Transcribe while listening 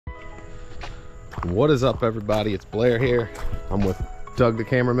What is up, everybody? It's Blair here. I'm with Doug the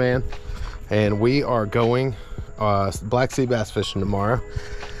cameraman, and we are going black sea bass fishing tomorrow.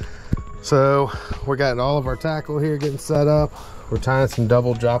 So we're getting all of our tackle here, getting set up. We're tying some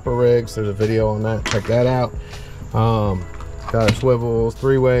double dropper rigs. There's a video on that, check that out. Got our swivels,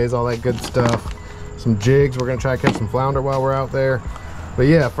 3-ways, all that good stuff. Some jigs. We're gonna try to catch some flounder while we're out there. But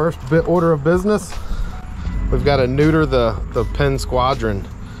yeah, first order of business, we've got to neuter the Penn Squadron,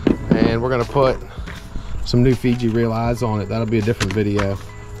 and we're gonna put some new Fiji reel eyes on it. That'll be a different video,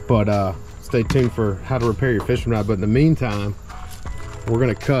 but stay tuned for how to repair your fishing rod. But in the meantime, we're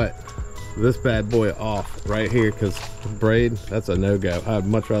gonna cut this bad boy off right here, because braid, that's a no-go. I'd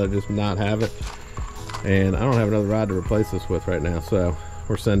much rather just not have it, and I don't have another rod to replace this with right now, so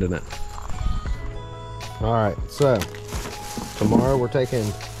we're sending it. All right, so tomorrow we're taking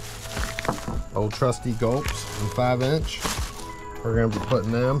old trusty gulps in 5-inch. We're gonna be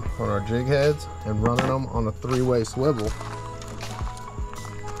putting them on our jig heads and running them on a 3-way swivel.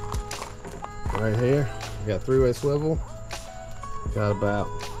 Right here, we got 3-way swivel. Got about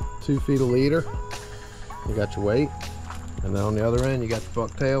 2 feet a leader. You got your weight. And then on the other end, you got your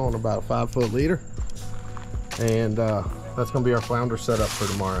bucktail on about a 5-foot leader. And that's gonna be our flounder setup for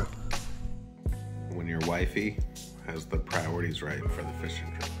tomorrow. When your wifey has the priorities right for the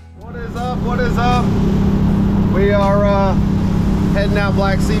fishing trip. What is up? What is up? We are heading out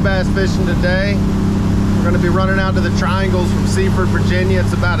black sea bass fishing today. We're going to be running out to the Triangles from Seaford, Virginia.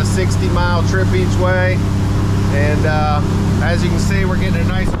 It's about a 60-mile trip each way. And as you can see, we're getting a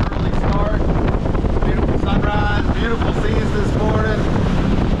nice early start. Beautiful sunrise, beautiful seas this morning.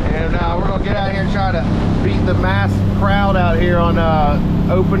 And we're going to get out here and try to beat the mass crowd out here on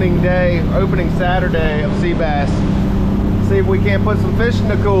opening Saturday of sea bass. See if we can't put some fish in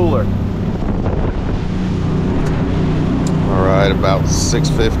the cooler. All right, about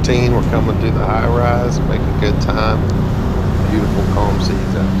 6:15, we're coming through the high rise, making good time. Beautiful calm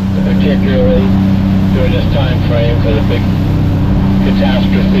seas out there. Particularly during this time frame for the big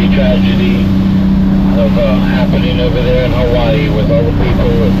catastrophe tragedy of happening over there in Hawaii with all the people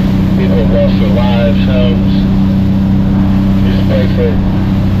who lost their lives, homes. Just pray for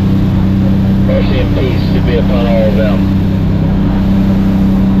mercy and peace to be upon all of them.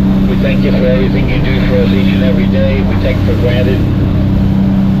 We thank you for everything you do for us each and every day. We take for granted.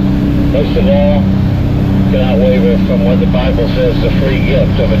 Most of all, cannot waver from what the Bible says, the free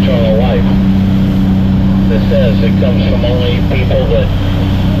gift of eternal life. That says it comes from only people that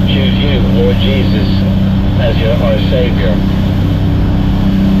choose you, Lord Jesus, as our Savior.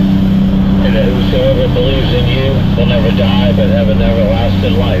 And that whosoever believes in you will never die, but have an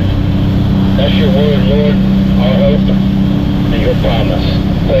everlasting life. That's your word, Lord, our hope and your promise.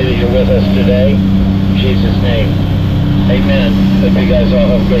 Pray that you're with us today. In Jesus' name, amen. Hope you guys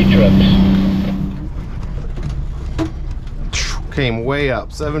all have great trips. Came way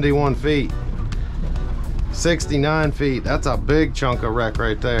up, 71 feet. 69 feet. That's a big chunk of wreck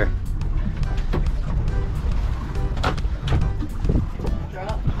right there.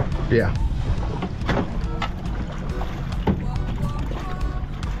 Yeah.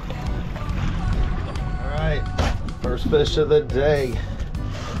 All right, first fish of the day.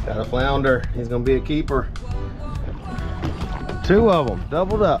 Got a flounder. He's gonna be a keeper. 2 of them,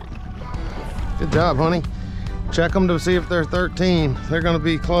 doubled up. Good job, honey. Check them to see if they're 13. They're gonna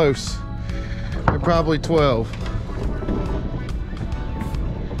be close. They're probably 12.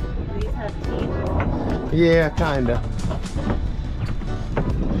 These have teeth? Yeah, kinda.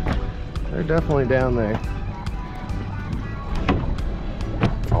 They're definitely down there.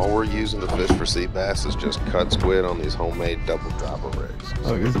 All we're using to fish for sea bass is just cut squid on these homemade double dropper rigs.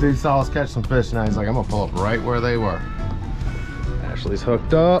 Look, this dude saw us catch some fish now. He's like, I'm gonna pull up right where they were. Ashley's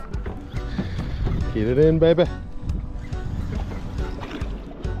hooked up. Get it in, baby.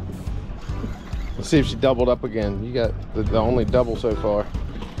 Let's see if she doubled up again. You got the only double so far.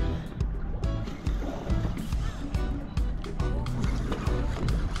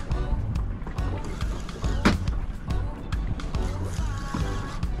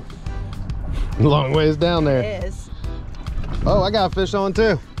 Long ways down there. It is. Oh, I got a fish on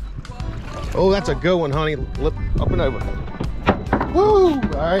too. Oh, that's a good one, honey. Lip up and over. Woo! All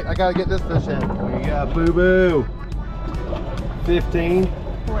right, I gotta get this fish in. We got boo-boo. 15.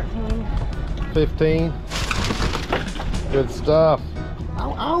 14. 15. Good stuff.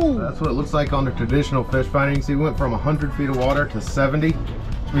 Ow, ow. That's what it looks like on the traditional fish finder. You can see we went from 100 feet of water to 70,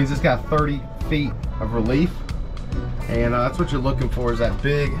 which means it's got 30 feet of relief. And that's what you're looking for, is that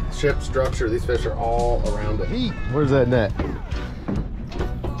big ship structure. These fish are all around it. Where's that net?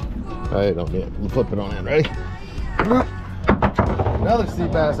 I don't need it. We'll flip it on in. Ready? Another sea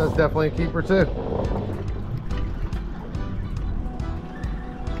bass. That's definitely a keeper too.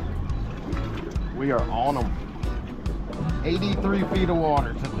 We are on them. 83 feet of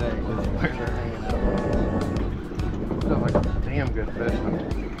water today is where they're hanging out. Feels like a damn good fish.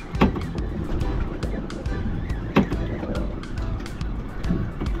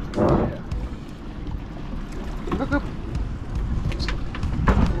 Look up.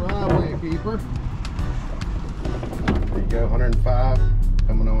 Right, keeper. There you go, 105.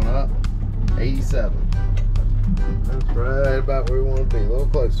 Coming on up. 87. That's right about where we want to be. A little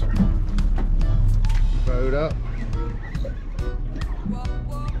closer. Boat up.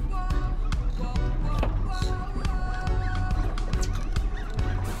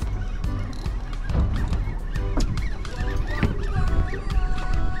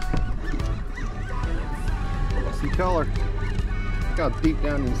 See color. Look how deep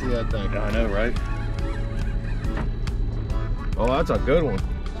down you can see that thing. Yeah, I know, right? Oh, that's a good one.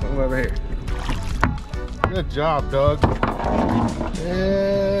 Come over here. Good job, Doug.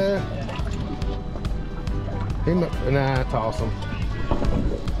 Yeah. Nah, toss him.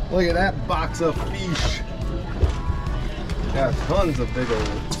 Look at that box of fish. Got tons of big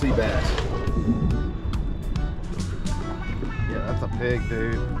old sea bass. Yeah, that's a pig,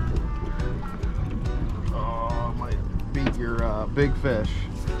 dude. Oh, might beat your big fish.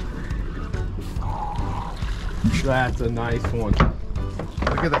 That's a nice one.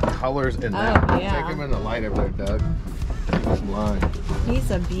 Look at the colors in that. Oh, yeah. Take him in the light over there, Doug. That's blind. He's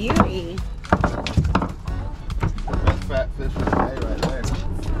a beauty. Best fat fish of the day right there.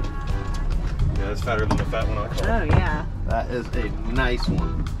 Yeah, it's fatter than the fat one I caught. Oh, yeah. That is a nice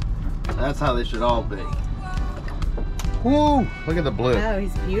one. That's how they should all be. Woo! Look at the blue. Oh,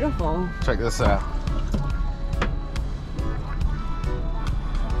 he's beautiful. Check this out.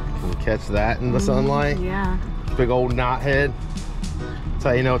 Can you catch that in the sunlight? Yeah. Big old knothead. That's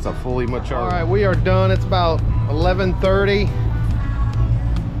how you know it's a fully mature. All right, we are done. It's about 11:30.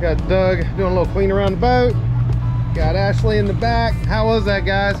 Got Doug doing a little clean around the boat. Got Ashley in the back. How was that,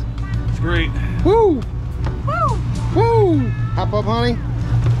 guys? It's great. Woo! Woo! Woo! Hop up, honey.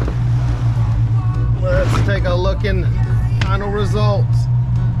 Let's take a look in final results.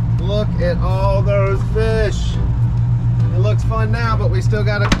 Look at all those fish. It looks fun now, but we still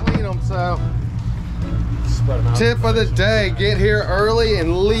gotta clean them, so. Spread them out. Tip of the day, get here early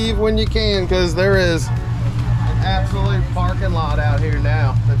and leave when you can, because there is an absolute parking lot out here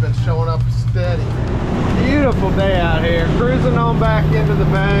now. They've been showing up steady. Beautiful day out here. Cruising on back into the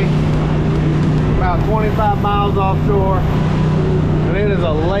bay. About 25 miles offshore. And it is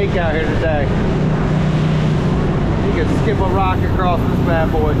a lake out here today. You can skip a rock across this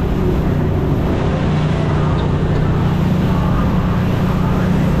bad boy.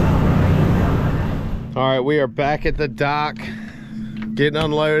 All right, we are back at the dock, getting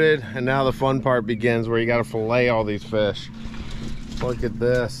unloaded, and now the fun part begins where you got to fillet all these fish. Look at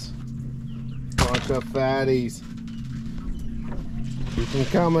this. Bunch of fatties. Keep them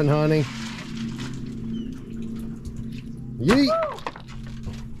coming, honey. Yeet!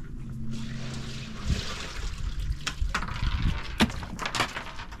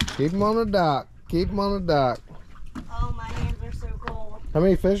 Keep them on the dock. Keep them on the dock. Oh, my hands are so cold. How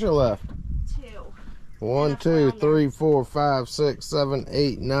many fish are left? 2. 1, 2, 3, 4, 5, 6, 7,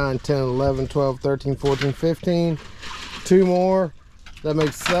 8, 9, 10, 11, 12, 13, 14, 15. 2 more. That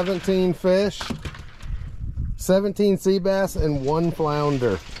makes 17 fish. 17 sea bass and 1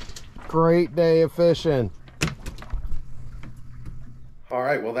 flounder. Great day of fishing. All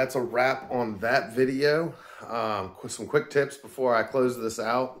right, well, that's a wrap on that video. Some quick tips before I close this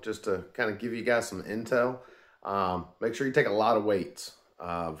out, just to kind of give you guys some intel. Make sure you take a lot of weights,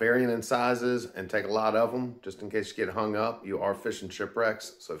 varying in sizes, and take a lot of them, just in case you get hung up. You are fishing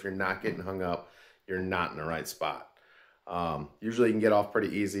shipwrecks, so if you're not getting hung up, you're not in the right spot. Usually you can get off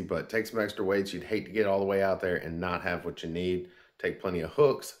pretty easy, but take some extra weights. You'd hate to get all the way out there and not have what you need. Take plenty of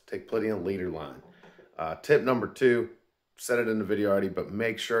hooks, take plenty of leader line. Tip number 2, said it in the video already, but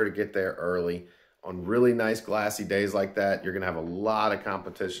make sure to get there early. On really nice glassy days like that, you're gonna have a lot of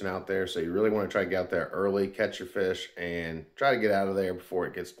competition out there, so you really wanna try to get out there early, catch your fish, and try to get out of there before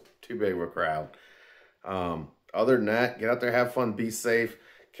it gets too big of a crowd. Other than that, get out there, have fun, be safe,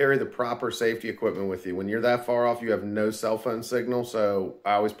 carry the proper safety equipment with you. When you're that far off, you have no cell phone signal, so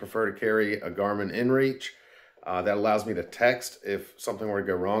I always prefer to carry a Garmin InReach. That allows me to text. If something were to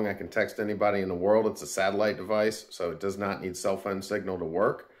go wrong, I can text anybody in the world. It's a satellite device, so it does not need cell phone signal to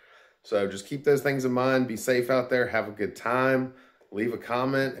work. So just keep those things in mind. Be safe out there. Have a good time. Leave a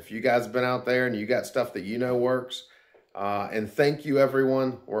comment if you guys have been out there and you got stuff that you know works. And thank you,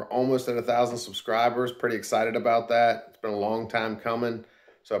 everyone. We're almost at 1,000 subscribers. Pretty excited about that. It's been a long time coming.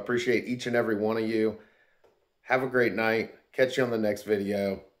 So I appreciate each and every one of you. Have a great night. Catch you on the next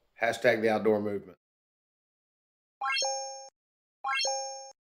video. Hashtag the outdoor movement.